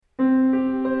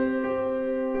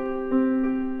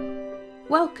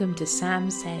Welcome to Sam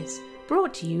Says,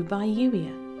 brought to you by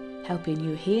Yuya, helping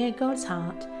you hear God's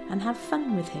heart and have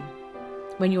fun with Him.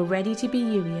 When you're ready to be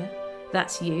Yuya,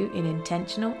 that's you in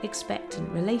intentional, expectant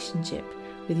relationship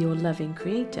with your loving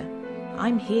Creator.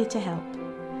 I'm here to help.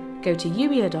 Go to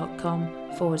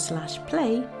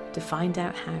yuya.com/play to find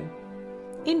out how.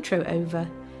 Intro over.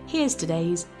 Here's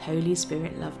today's Holy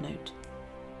Spirit Love Note.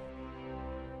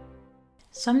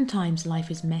 Sometimes life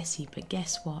is messy, but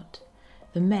guess what?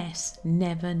 The mess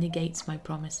never negates my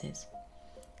promises.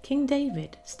 King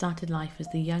David started life as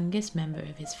the youngest member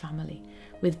of his family,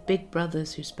 with big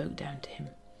brothers who spoke down to him.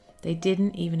 They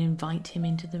didn't even invite him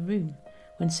into the room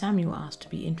when Samuel asked to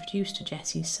be introduced to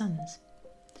Jesse's sons.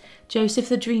 Joseph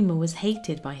the dreamer was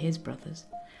hated by his brothers.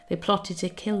 They plotted to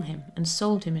kill him and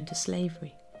sold him into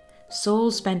slavery.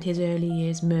 Saul spent his early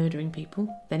years murdering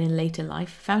people, then in later life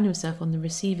found himself on the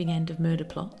receiving end of murder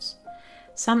plots.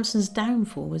 Samson's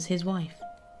downfall was his wife.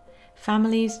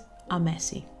 Families are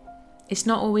messy. It's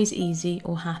not always easy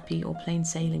or happy or plain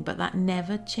sailing, but that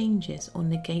never changes or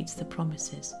negates the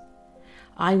promises.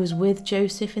 I was with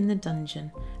Joseph in the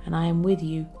dungeon, and I am with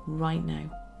you right now.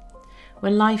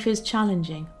 When life is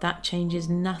challenging, that changes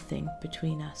nothing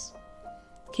between us.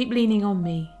 Keep leaning on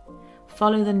me.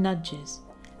 Follow the nudges.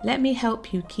 Let me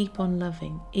help you keep on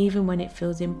loving, even when it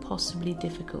feels impossibly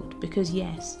difficult, because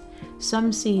yes,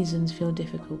 some seasons feel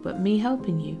difficult, but me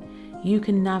helping you, you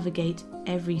can navigate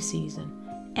every season,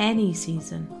 any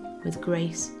season, with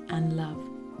grace and love.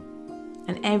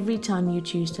 And every time you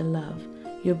choose to love,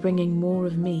 you're bringing more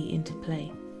of me into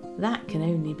play. That can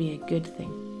only be a good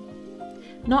thing.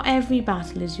 Not every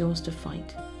battle is yours to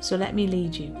fight, so let me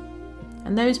lead you.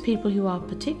 And those people who are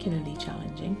particularly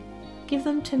challenging, give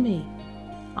them to me.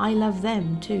 I love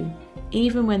them too,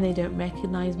 even when they don't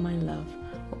recognize my love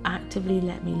or actively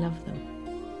let me love them.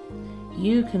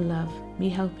 You can love me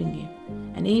helping you,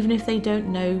 and even if they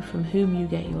don't know from whom you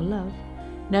get your love,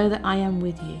 know that I am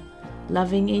with you,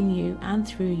 loving in you and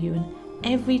through you, and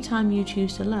every time you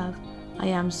choose to love, I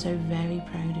am so very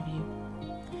proud of you.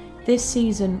 This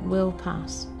season will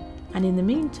pass, and in the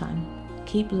meantime,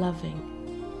 keep loving.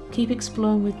 Keep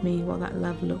exploring with me what that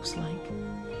love looks like.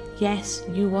 Yes,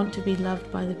 you want to be loved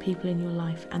by the people in your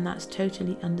life, and that's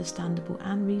totally understandable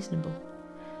and reasonable.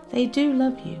 They do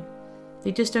love you.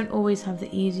 They just don't always have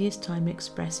the easiest time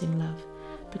expressing love,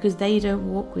 because they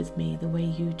don't walk with me the way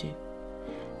you do.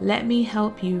 Let me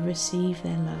help you receive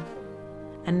their love,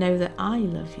 and know that I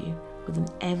love you with an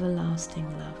everlasting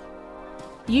love.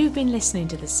 You've been listening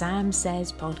to the Sam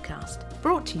Says podcast,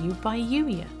 brought to you by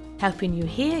Yuya, helping you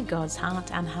hear God's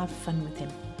heart and have fun with Him.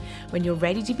 When you're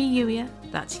ready to be Yuya,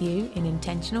 that's you in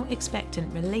intentional,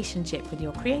 expectant relationship with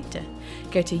your Creator,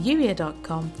 go to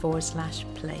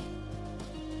yuya.com/play.